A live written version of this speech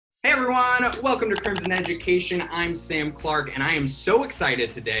everyone, welcome to Crimson Education. I'm Sam Clark, and I am so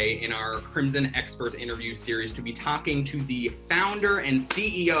excited today in our Crimson Experts interview series to be talking to the founder and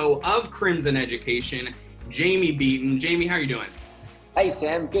CEO of Crimson Education, Jamie Beaton. Jamie, how are you doing? Hey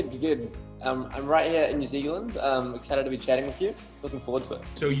Sam, good. I'm right here in New Zealand. Excited to be chatting with you. Looking forward to it.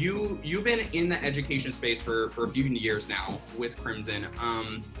 So you've been in the education space for a few years now with Crimson.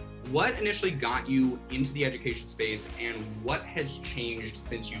 What initially got you into the education space, and what has changed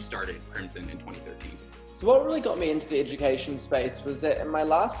since you started Crimson in 2013? So what really got me into the education space was that in my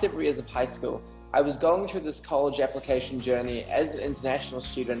last several years of high school, I was going through this college application journey as an international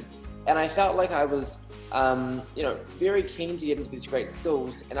student, and I felt like I was very keen to get into these great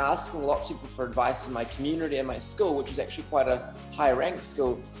schools and asking lots of people for advice in my community and my school, which was actually quite a high ranked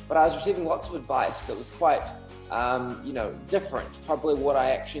school, but I was receiving lots of advice that was quite different, probably what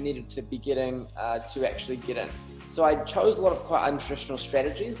I actually needed to be getting to actually get in. So I chose a lot of quite untraditional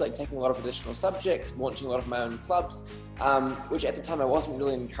strategies, like taking a lot of additional subjects, launching a lot of my own clubs, which at the time I wasn't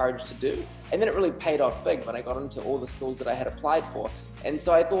really encouraged to do. And then it really paid off big when I got into all the schools that I had applied for. And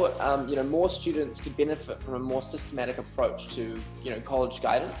so I thought, more students could benefit from a more systematic approach to, college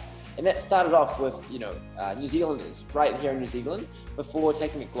guidance. And that started off with, New Zealanders right here in New Zealand before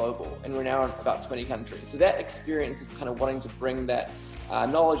taking it global. And we're now in about 20 countries. So that experience of kind of wanting to bring that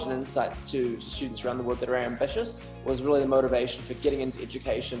knowledge and insights to students around the world that are ambitious was really the motivation for getting into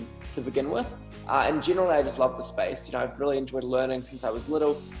education to begin with. And generally, I just love the space. I've really enjoyed learning since I was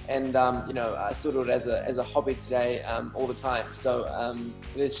little, and I still do it as a hobby today, all the time. So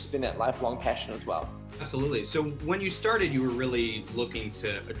there's just been that lifelong passion as well. Absolutely. So when you started, you were really looking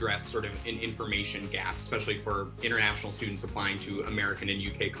to address sort of an information gap, especially for international students applying to American and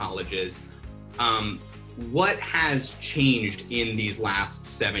UK colleges. What has changed in these last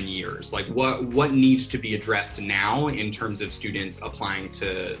 7 years? Like what needs to be addressed now in terms of students applying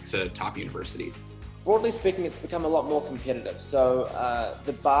to top universities? Broadly speaking, it's become a lot more competitive. So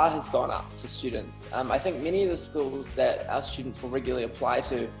the bar has gone up for students. I think many of the schools that our students will regularly apply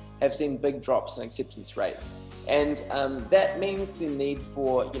to have seen big drops in acceptance rates. And that means the need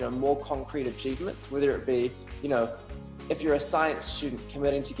for, more concrete achievements, whether it be, if you're a science student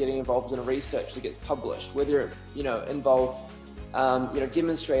committing to getting involved in a research that gets published, whether it, involve,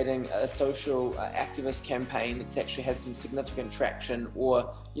 demonstrating a social activist campaign that's actually had some significant traction,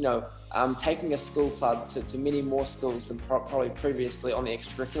 or, taking a school club to many more schools than probably previously on the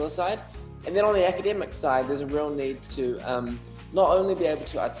extracurricular side. And then on the academic side, there's a real need to not only be able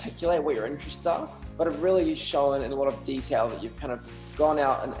to articulate what your interests are, but have really shown in a lot of detail that you've kind of gone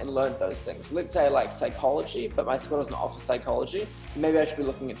out and learned those things. So let's say I like psychology, but my school doesn't offer psychology. Maybe I should be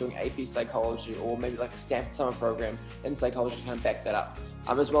looking at doing AP psychology, or maybe like a Stanford summer program in psychology to kind of back that up,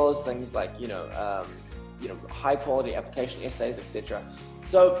 as well as things like, high quality application essays, etc.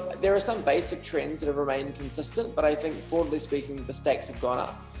 So there are some basic trends that have remained consistent, but I think broadly speaking, the stakes have gone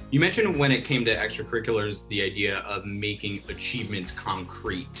up. You mentioned when it came to extracurriculars, the idea of making achievements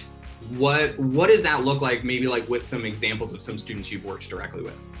concrete. What does that look like, maybe like with some examples of some students you've worked directly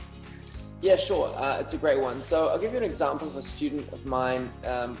with? Yeah, sure. It's a great one. So I'll give you an example of a student of mine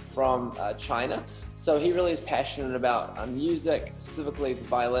from China. So he really is passionate about music, specifically the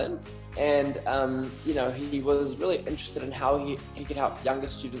violin. And, he was really interested in how he could help younger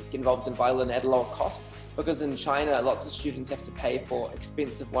students get involved in violin at a lower cost. Because in China, lots of students have to pay for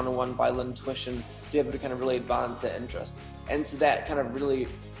expensive one-on-one violin tuition to be able to kind of really advance their interest. And so that kind of really,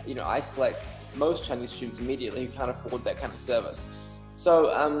 isolates most Chinese students immediately who can't afford that kind of service.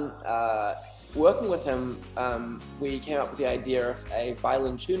 So working with him, we came up with the idea of a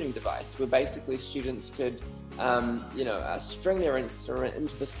violin tuning device where basically students could, string their instrument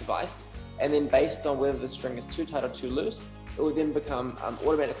into this device, and then based on whether the string is too tight or too loose, it would then become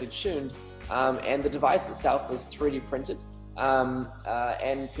automatically tuned. And the device itself was 3D printed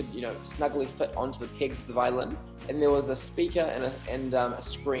and could, snugly fit onto the pegs of the violin. And there was a speaker and a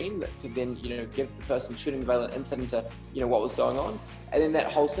screen that could then, give the person tuning the violin insight into, what was going on. And then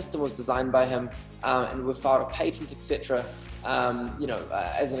that whole system was designed by him, and we filed a patent, etc.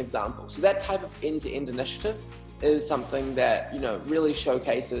 As an example. So that type of end-to-end initiative is something that, really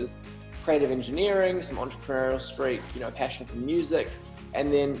showcases creative engineering, some entrepreneurial streak, passion for music.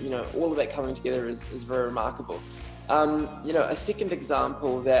 And then, all of that coming together is very remarkable. A second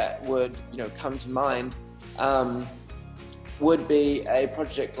example that would, come to mind would be a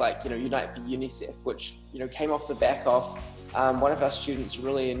project like, Unite for UNICEF, which, came off the back of one of our students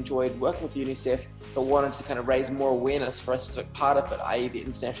really enjoyed working with UNICEF, but wanted to kind of raise more awareness for a specific part of it, i.e. the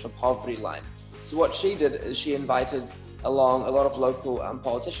international poverty line. So what she did is she invited along a lot of local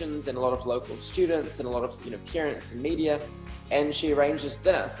politicians and a lot of local students and a lot of parents and media and she arranged this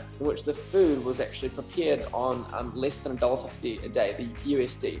dinner in which the food was actually prepared on less than $1.50 a day, the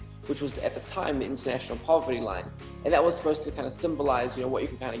USD, which was at the time the international poverty line. And that was supposed to kind of symbolize, what you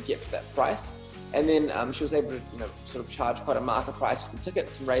could kind of get for that price. And then she was able to, sort of charge quite a market price for the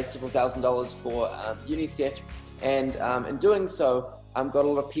tickets and raise several $1,000s for UNICEF. And in doing so, got a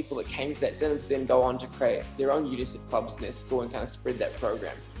lot of people that came to that dinner to then go on to create their own UNICEF clubs in their school and kind of spread that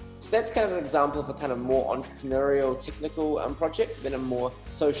program. So that's kind of an example of a kind of more entrepreneurial, technical project than a more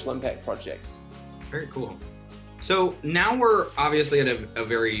social impact project. Very cool. So now we're obviously at a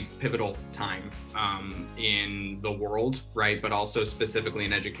very pivotal time in the world, right? But also specifically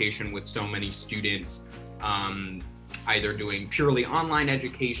in education, with so many students either doing purely online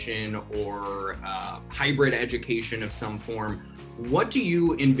education or hybrid education of some form. What do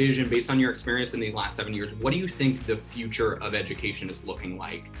you envision, based on your experience in these last 7 years, what do you think the future of education is looking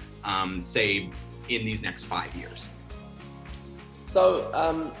like, say, in these next 5 years?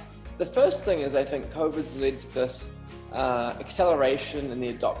 So the first thing is, I think COVID's led to this acceleration in the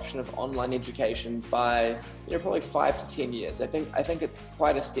adoption of online education by probably 5 to 10 years. I think it's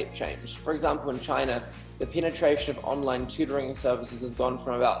quite a step change. For example, in China, the penetration of online tutoring services has gone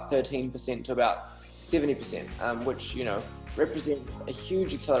from about 13% to about 70%, which represents a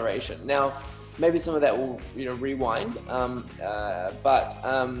huge acceleration. Now, maybe some of that will rewind, but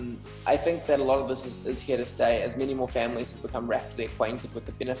I think that a lot of this is here to stay, as many more families have become rapidly acquainted with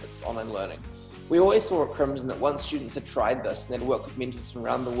the benefits of online learning. We always saw at Crimson that once students had tried this and they'd worked with mentors from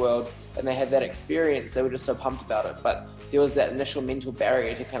around the world and they had that experience, they were just so pumped about it. But there was that initial mental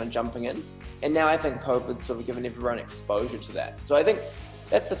barrier to kind of jumping in. And now I think COVID's sort of given everyone exposure to that. So I think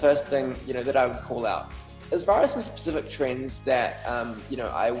that's the first thing, that I would call out. As far as some specific trends that,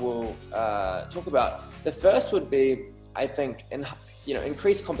 I will talk about, the first would be, I think,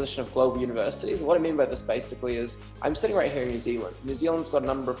 increased competition of global universities. And what I mean by this basically is, I'm sitting right here in New Zealand. New Zealand's got a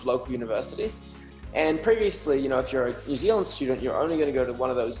number of local universities. And previously, if you're a New Zealand student, you're only going to go to one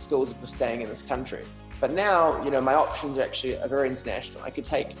of those schools if you're staying in this country. But now, my options are very international. I could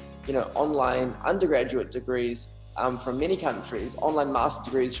take, online undergraduate degrees from many countries, online master's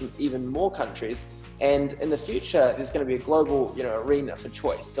degrees from even more countries. And in the future, there's going to be a global, arena for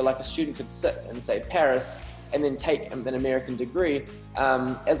choice. So like a student could sit in, say, Paris and then take an American degree,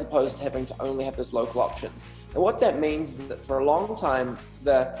 as opposed to having to only have those local options. And what that means is that for a long time,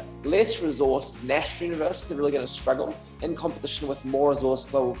 the less resourced national universities are really going to struggle in competition with more resourced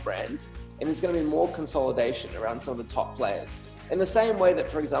global brands. And there's going to be more consolidation around some of the top players. In the same way that,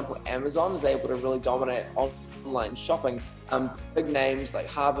 for example, Amazon is able to really dominate online shopping, big names like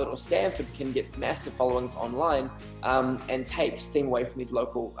Harvard or Stanford can get massive followings online and take steam away from these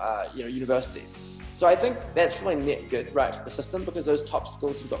local universities. So I think that's really net good, right, for the system, because those top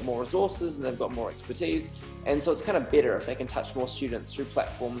schools have got more resources and they've got more expertise. And so it's kind of better if they can touch more students through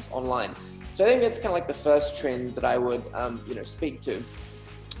platforms online. So I think that's kind of like the first trend that I would, speak to.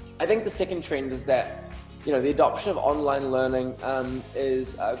 I think the second trend is that, the adoption of online learning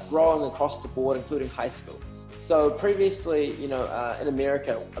is growing across the board, including high school. So previously, in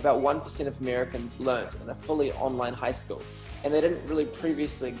America, about 1% of Americans learned in a fully online high school. And they didn't really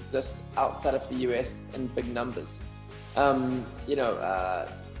previously exist outside of the US in big numbers.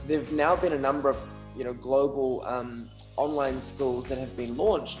 There've now been a number of, global online schools that have been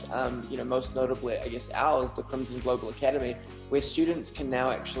launched, most notably, I guess, ours, the Crimson Global Academy, where students can now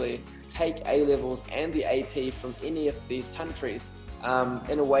actually take A-levels and the AP from any of these countries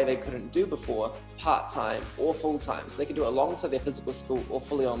in a way they couldn't do before, part-time or full-time. So they can do it alongside their physical school or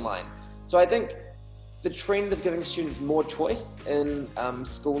fully online. So I think the trend of giving students more choice in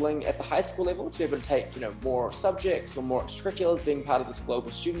schooling at the high school level to be able to take, more subjects or more extracurriculars, being part of this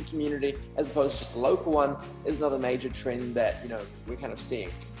global student community as opposed to just a local one, is another major trend that, we're kind of seeing.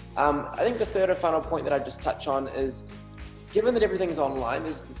 I think the third and final point that I just touch on is, given that everything's online,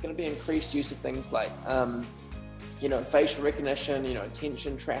 there's going to be increased use of things like, facial recognition,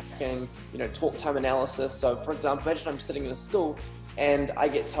 attention tracking, talk time analysis. So for example, imagine I'm sitting in a school and I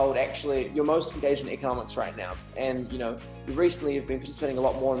get told, actually, you're most engaged in economics right now. And, you recently have been participating a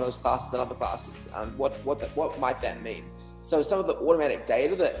lot more in those classes than other classes. What might that mean? So some of the automatic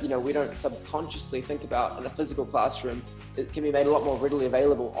data that, we don't subconsciously think about in a physical classroom, it can be made a lot more readily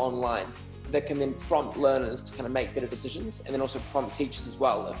available online, that can then prompt learners to kind of make better decisions, and then also prompt teachers as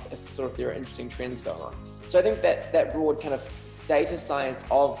well if sort of there are interesting trends going on. So I think that broad kind of data science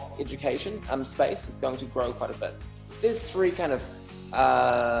of education space is going to grow quite a bit. So there's three kind of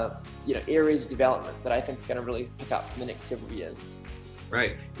areas of development that I think are going to really pick up in the next several years.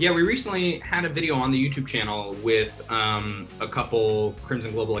 Right. Yeah, we recently had a video on the YouTube channel with a couple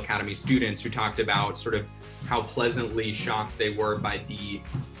Crimson Global Academy students who talked about sort of how pleasantly shocked they were by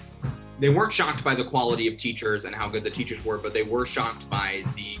they weren't shocked by the quality of teachers and how good the teachers were, but they were shocked by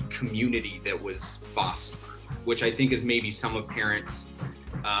the community that was fostered, which I think is maybe some of parents'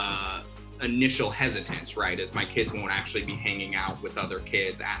 initial hesitance, right? As my kids won't actually be hanging out with other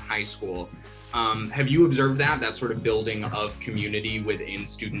kids at high school. Have you observed that sort of building of community within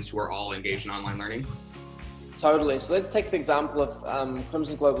students who are all engaged in online learning? Totally. So let's take the example of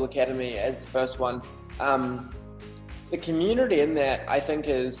Crimson Global Academy as the first one. The community in that, I think,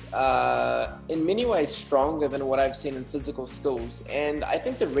 is in many ways stronger than what I've seen in physical schools. And I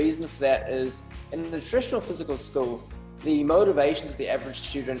think the reason for that is in the traditional physical school, the motivations of the average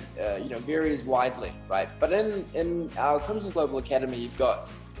student varies widely, right? But in our Crimson Global Academy, you've got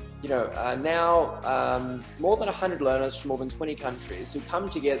now more than 100 learners from more than 20 countries who come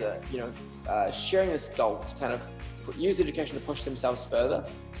together, sharing this goal to kind of use education to push themselves further.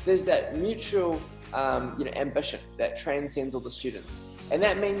 So there's that mutual, ambition that transcends all the students. And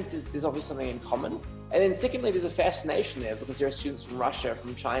that means there's obviously something in common. And then secondly, there's a fascination there because there are students from Russia,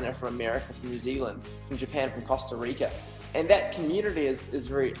 from China, from America, from New Zealand, from Japan, from Costa Rica. And that community is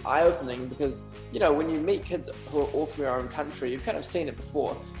very eye-opening because, when you meet kids who are all from your own country, you've kind of seen it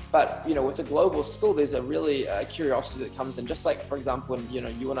before. But, with a global school, there's a really curiosity that comes in. Just like, for example, when,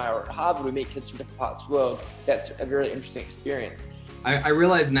 you and I are at Harvard, we meet kids from different parts of the world. That's a very interesting experience. I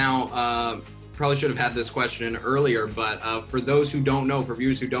realize now, probably should have had this question earlier, but for those who don't know, for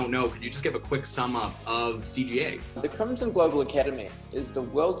viewers who don't know, could you just give a quick sum up of CGA? The Crimson Global Academy is the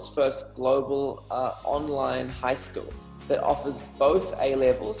world's first global online high school that offers both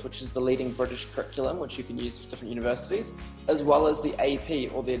A-levels, which is the leading British curriculum, which you can use for different universities, as well as the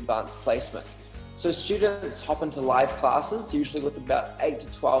AP, or the advanced placement. So students hop into live classes, usually with about 8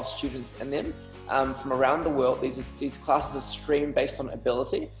 to 12 students in them from around the world. These classes are streamed based on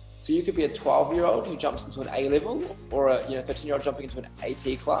ability. So you could be a 12-year-old who jumps into an A-level, or a 13-year-old jumping into an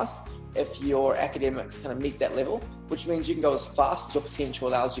AP class if your academics kind of meet that level, which means you can go as fast as your potential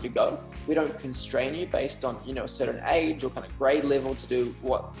allows you to go. We don't constrain you based on a certain age or kind of grade level to do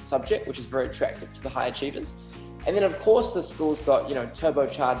what subject, which is very attractive to the high achievers. And then of course the school's got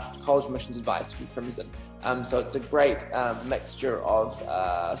turbocharged college admissions advice from Crimson. So it's a great mixture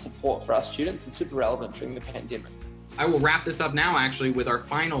of support for our students and super relevant during the pandemic. I will wrap this up now actually with our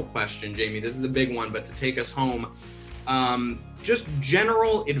final question, Jamie. This is a big one, but to take us home, just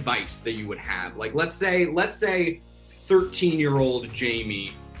general advice that you would have. Like let's say 13-year-old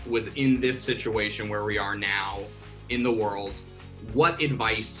Jamie was in this situation where we are now in the world. What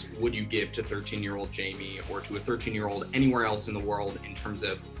advice would you give to 13-year-old Jamie or to a 13-year-old anywhere else in the world in terms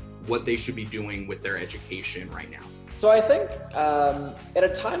of what they should be doing with their education right now? So I think at a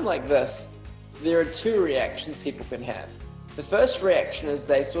time like this, there are two reactions people can have. The first reaction is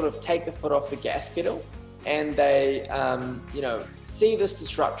they sort of take the foot off the gas pedal and they, see this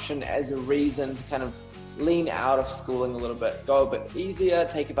disruption as a reason to kind of lean out of schooling a little bit, go a bit easier,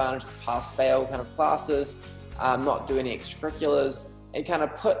 take advantage of the pass-fail kind of classes, not do any extracurriculars, and kind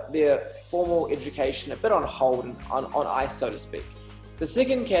of put their formal education a bit on hold and on ice, so to speak. The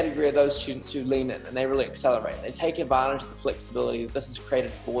second category are those students who lean in and they really accelerate. They take advantage of the flexibility that this has created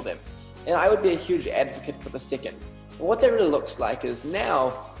for them. And I would be a huge advocate for the second. And what that really looks like is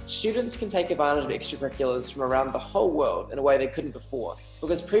now students can take advantage of extracurriculars from around the whole world in a way they couldn't before,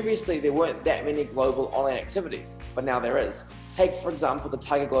 because previously there weren't that many global online activities, but now there is. Take, for example, the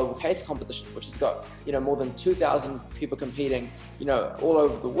Tiger Global Case competition, which has got more than 2,000 people competing, all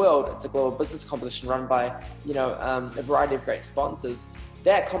over the world. It's a global business competition run by a variety of great sponsors.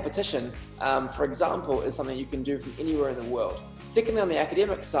 That competition, for example, is something you can do from anywhere in the world. Secondly, on the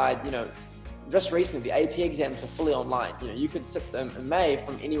academic side, just recently the AP exams are fully online. You could sit them in May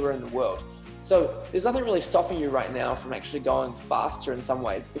from anywhere in the world. So there's nothing really stopping you right now from actually going faster in some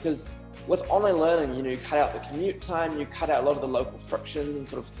ways, because with online learning, you cut out the commute time, you cut out a lot of the local frictions and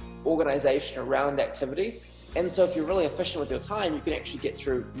sort of organization around activities. And so if you're really efficient with your time, you can actually get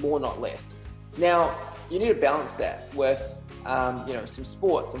through more, not less. Now, you need to balance that with some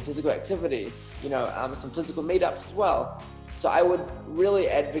sports and physical activity, some physical meetups as well. So I would really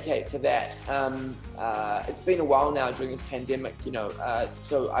advocate for that. It's been a while now during this pandemic,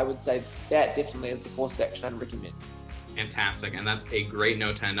 so I would say that definitely is the course of action I'd recommend. Fantastic, and that's a great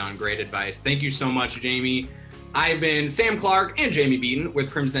note to end on. Great advice. Thank you so much, Jamie. I've been Sam Clark and Jamie Beaton with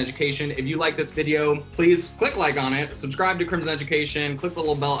Crimson Education. If you like this video, please click like on it, subscribe to Crimson Education, click the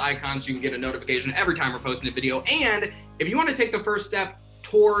little bell icon so you can get a notification every time we're posting a video. And if you want to take the first step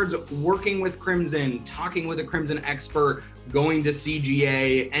towards working with Crimson, talking with a Crimson expert, going to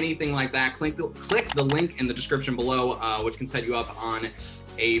CGA, anything like that, click the link in the description below, which can set you up on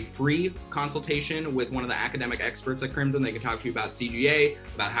a free consultation with one of the academic experts at Crimson. They can talk to you about CGA,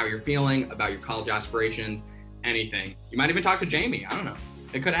 about how you're feeling, about your college aspirations, anything. You might even talk to Jamie. I don't know.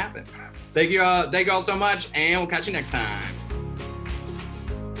 It could happen. Thank you all so much, and we'll catch you next time.